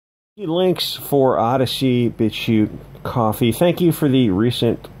Links for Odysee, BitChute, Coffee. Thank you for the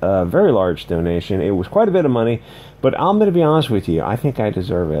recent, very large donation. It was quite a bit of money, but I'm going to be honest with you. I think I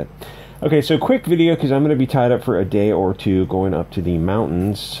deserve it. Okay, so quick video because I'm going to be tied up for a day or two going up to the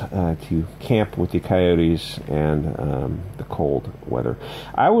mountains to camp with the coyotes and the cold weather.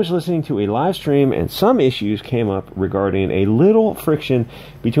 I was listening to a live stream and some issues came up regarding a little friction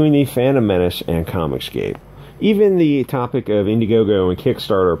between the Phantom Menace and Comicsgate. Even the topic of Indiegogo and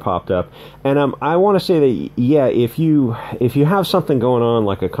Kickstarter popped up, and I want to say that yeah, if you have something going on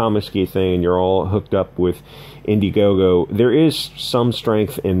like a Comicsgate thing and you're all hooked up with Indiegogo, there is some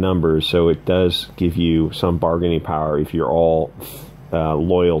strength in numbers, so it does give you some bargaining power if you're all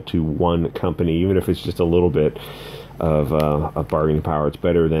loyal to one company, even if it's just a little bit of bargaining power. It's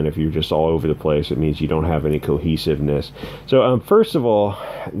better than if you're just all over the place. It means you don't have any cohesiveness. So first of all,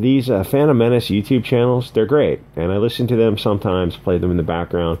 these Phantom Menace YouTube channels, they're great, and I listen to them sometimes, play them in the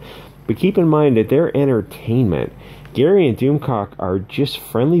background, but keep in mind that they're entertainment. Gary and Doomcock are just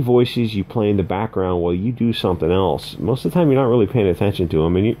friendly voices you play in the background while you do something else. Most of the time you're not really paying attention to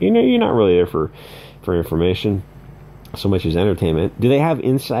them, and you're not really there for information so much as entertainment. Do they have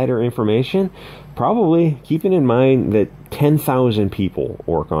insider information? Probably, keeping in mind that 10,000 people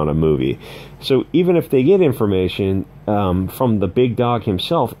work on a movie. So even if they get information from the big dog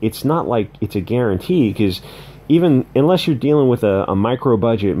himself, it's not like it's a guarantee, because even unless you're dealing with a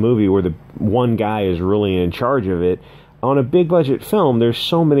micro-budget movie where the one guy is really in charge of it, on a big-budget film, there's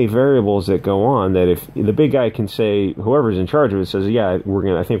so many variables that go on that if the big guy can say, whoever's in charge of it says, yeah,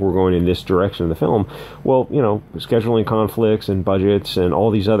 I think we're going in this direction of the film, well, you know, scheduling conflicts and budgets and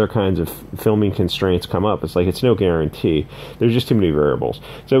all these other kinds of filming constraints come up. It's like, it's no guarantee. There's just too many variables.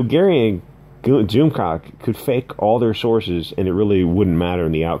 So Gary and Doomcock could fake all their sources and it really wouldn't matter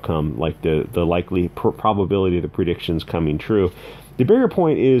in the outcome, like the likely probability of the predictions coming true. The bigger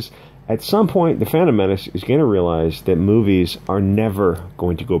point is, at some point, the Phantom Menace is going to realize that movies are never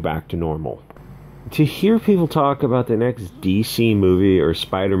going to go back to normal. To hear people talk about the next DC movie or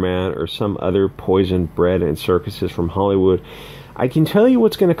Spider-Man or some other poisoned bread and circuses from Hollywood, I can tell you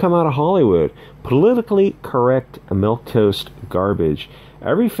what's going to come out of Hollywood. Politically correct milquetoast garbage.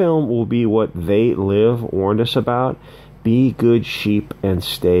 Every film will be what They Live warned us about. Be good sheep and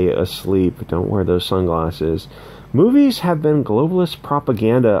stay asleep. Don't wear those sunglasses. Movies have been globalist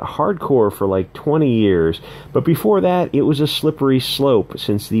propaganda hardcore for like 20 years, but before that, it was a slippery slope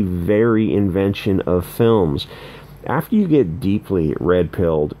since the very invention of films. After you get deeply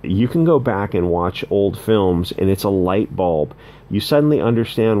red-pilled, you can go back and watch old films, and it's a light bulb. You suddenly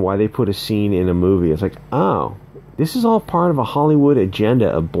understand why they put a scene in a movie. It's like, oh, this is all part of a Hollywood agenda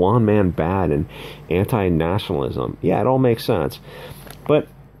of blonde man bad and anti-nationalism. Yeah, it all makes sense. But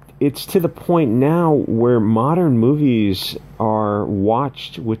it's to the point now where modern movies are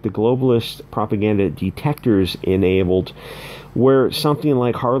watched with the globalist propaganda detectors enabled, where something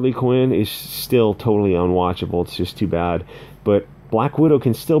like Harley Quinn is still totally unwatchable. It's just too bad. But Black Widow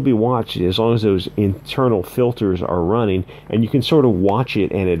can still be watched as long as those internal filters are running, and you can sort of watch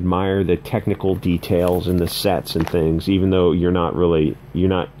it and admire the technical details and the sets and things, even though you're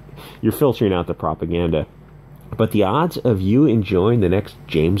filtering out the propaganda. But the odds of you enjoying the next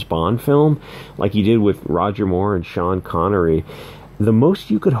James Bond film, like you did with Roger Moore and Sean Connery, the most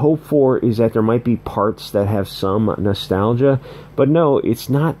you could hope for is that there might be parts that have some nostalgia. But no, it's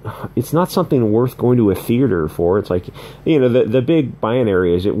not something worth going to a theater for. It's like, you know, the big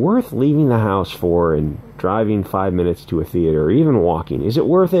binary, is it worth leaving the house for and driving 5 minutes to a theater, or even walking? Is it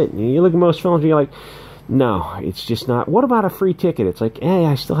worth it? You look at most films and you're like, no, it's just not. What about a free ticket? It's like, hey,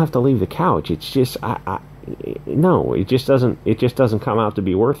 I still have to leave the couch. It's just, no, it just doesn't come out to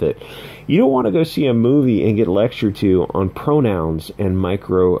be worth it. You don't want to go see a movie and get lectured to on pronouns and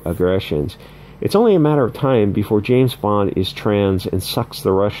microaggressions. It's only a matter of time before James Bond is trans and sucks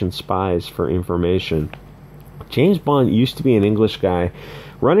the Russian spies for information. James Bond used to be an English guy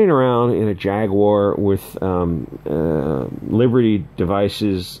running around in a Jaguar with Liberty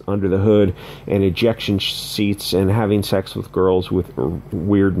devices under the hood and ejection seats and having sex with girls with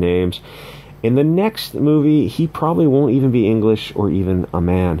weird names. In the next movie, he probably won't even be English or even a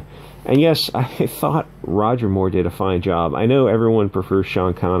man. And yes, I thought Roger Moore did a fine job. I know everyone prefers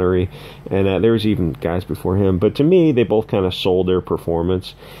Sean Connery, and there was even guys before him. But to me, they both kind of sold their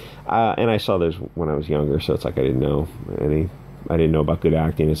performance. And I saw those when I was younger, so it's like I didn't know about good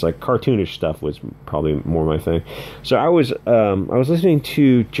acting. It's like cartoonish stuff was probably more my thing. So I was listening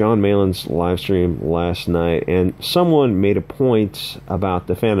to John Malin's live stream last night, and someone made a point about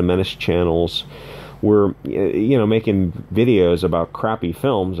the Phantom Menace channels were, making videos about crappy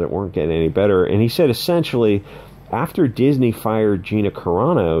films that weren't getting any better. And he said essentially, after Disney fired Gina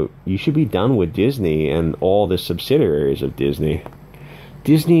Carano, you should be done with Disney and all the subsidiaries of Disney.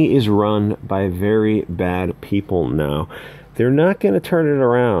 Disney is run by very bad people now. They're not going to turn it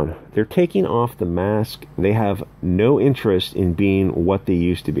around. They're taking off the mask. They have no interest in being what they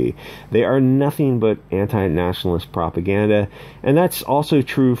used to be. They are nothing but anti-nationalist propaganda, and that's also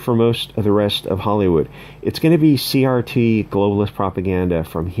true for most of the rest of Hollywood. It's going to be CRT globalist propaganda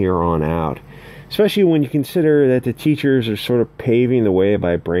from here on out, especially when you consider that the teachers are sort of paving the way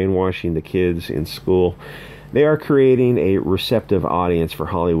by brainwashing the kids in school. They are creating a receptive audience for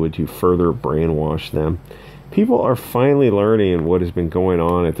Hollywood to further brainwash them. People are finally learning what has been going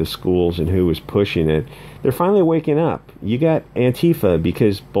on at the schools and who is pushing it. They're finally waking up. You got Antifa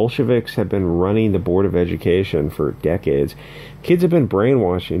because Bolsheviks have been running the Board of Education for decades. Kids have been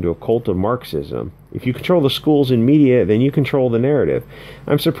brainwashed into a cult of Marxism. If you control the schools and media, then you control the narrative.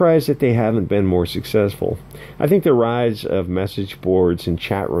 I'm surprised that they haven't been more successful. I think the rise of message boards and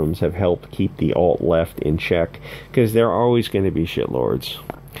chat rooms have helped keep the alt-left in check, because they're always going to be shitlords.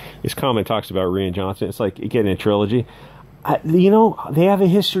 This comment talks about Rian Johnson. It's like getting a trilogy. You know, they have a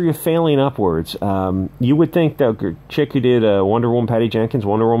history of failing upwards. You would think that chick who did Wonder Woman, Patty Jenkins,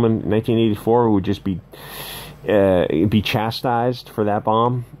 Wonder Woman 1984, would just be chastised for that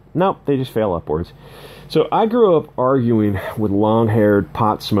bomb. Nope, they just fail upwards. So I grew up arguing with long-haired,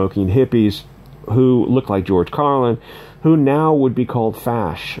 pot-smoking hippies who look like George Carlin, who now would be called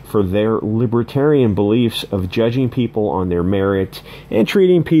fash for their libertarian beliefs of judging people on their merit and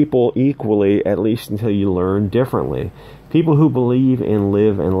treating people equally, at least until you learn differently. People who believe in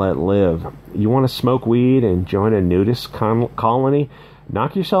live and let live. You want to smoke weed and join a nudist colony?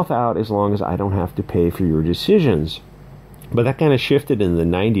 Knock yourself out as long as I don't have to pay for your decisions. But that kind of shifted in the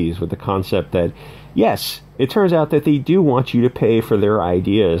 90s with the concept that, yes, it turns out that they do want you to pay for their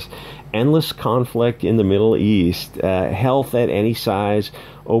ideas. Endless conflict in the Middle East, health at any size,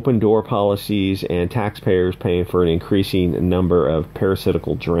 open door policies, and taxpayers paying for an increasing number of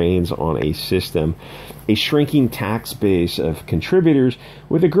parasitical drains on a system. A shrinking tax base of contributors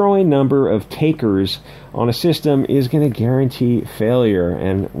with a growing number of takers on a system is going to guarantee failure.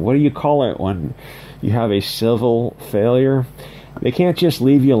 And what do you call it when you have a civil failure? They can't just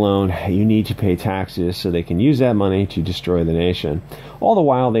leave you alone. You need to pay taxes so they can use that money to destroy the nation. All the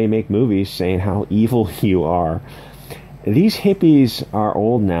while they make movies saying how evil you are. These hippies are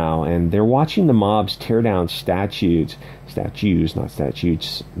old now, and they're watching the mobs tear down statues, not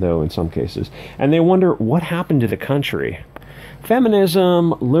statutes, though in some cases, and they wonder what happened to the country.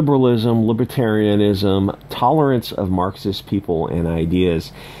 Feminism, liberalism, libertarianism, tolerance of Marxist people and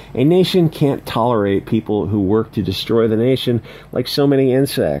ideas. A nation can't tolerate people who work to destroy the nation like so many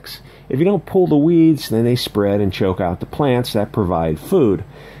insects. If you don't pull the weeds, then they spread and choke out the plants that provide food.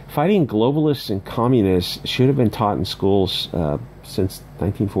 Fighting globalists and communists should have been taught in schools since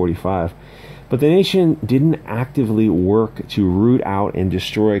 1945. But the nation didn't actively work to root out and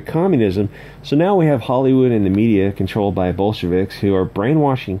destroy communism, so now we have Hollywood and the media controlled by Bolsheviks who are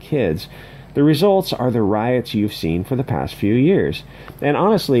brainwashing kids. The results are the riots you've seen for the past few years. And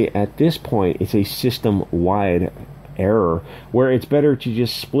honestly, at this point, it's a system-wide error where it's better to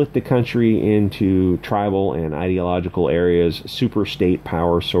just split the country into tribal and ideological areas, super state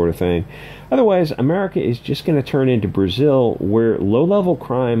power sort of thing. Otherwise, America is just going to turn into Brazil, where low-level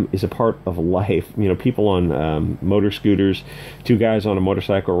crime is a part of life. You know, people on motor scooters, two guys on a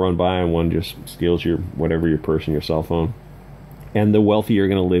motorcycle run by and one just steals your purse and your cell phone. And the wealthy are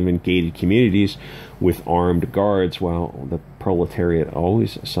going to live in gated communities with armed guards, while the proletariat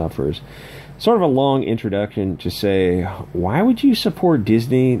always suffers. Sort of a long introduction to say, why would you support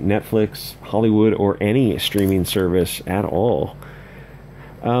Disney, Netflix, Hollywood, or any streaming service at all?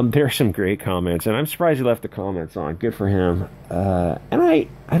 There are some great comments, and I'm surprised he left the comments on. Good for him. And I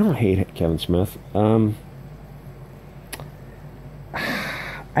don't hate Kevin Smith. I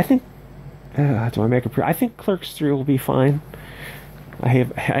think, do I make a I think Clerks 3 will be fine.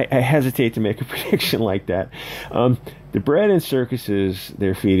 I hesitate to make a prediction like that. The bread and circuses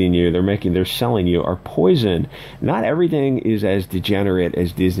they're feeding you, they're selling you, are poison. Not everything is as degenerate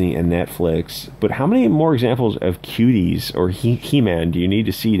as Disney and Netflix, but how many more examples of Cuties or He-Man do you need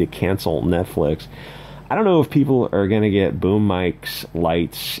to see to cancel Netflix? I don't know if people are going to get boom mics,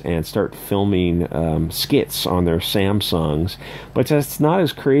 lights, and start filming skits on their Samsungs, but that's not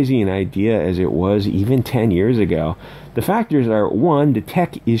as crazy an idea as it was even 10 years ago. The factors are, one, the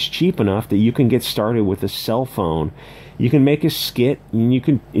tech is cheap enough that you can get started with a cell phone. You can make a skit, and you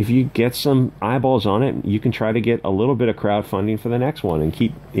can, if you get some eyeballs on it, you can try to get a little bit of crowdfunding for the next one and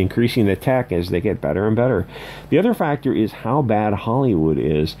keep increasing the tech as they get better and better. The other factor is how bad Hollywood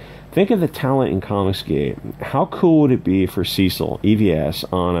is. Think of the talent in Comicsgate. How cool would it be for Cecil, EVS,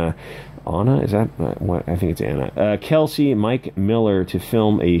 Anna, is that what? I think it's Anna. Kelsey, Mike Miller to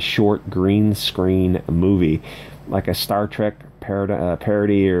film a short green screen movie, like a Star Trek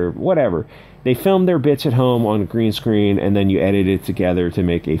parody or whatever. They film their bits at home on green screen, and then you edit it together to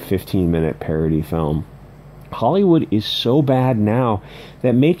make a 15-minute parody film. Hollywood is so bad now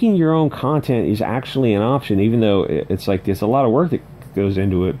that making your own content is actually an option, even though it's like there's a lot of work that goes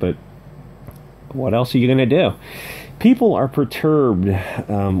into it, but what else are you going to do? People are perturbed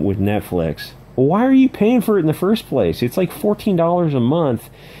with Netflix. Why are you paying for it in the first place? It's like $14 a month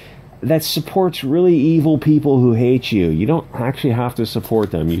that supports really evil people who hate you. You don't actually have to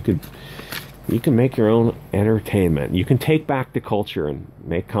support them. You can make your own entertainment. You can take back the culture and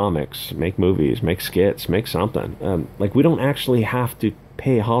make comics, make movies, make skits, make something. Like, we don't actually have to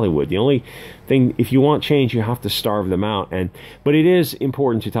pay Hollywood. The only thing, if you want change, you have to starve them out. But it is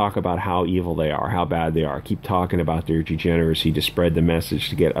important to talk about how evil they are, how bad they are. Keep talking about their degeneracy to spread the message,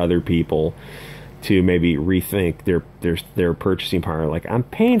 to get other people to maybe rethink their purchasing power. Like, I'm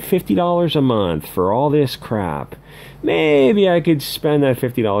paying $50 a month for all this crap. Maybe I could spend that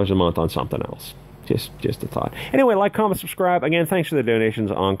 $50 a month on something else. Just a thought. Anyway, like, comment, subscribe. Again, thanks for the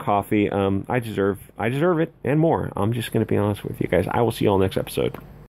donations on coffee. I deserve it and more. I'm just going to be honest with you guys. I will see you all next episode.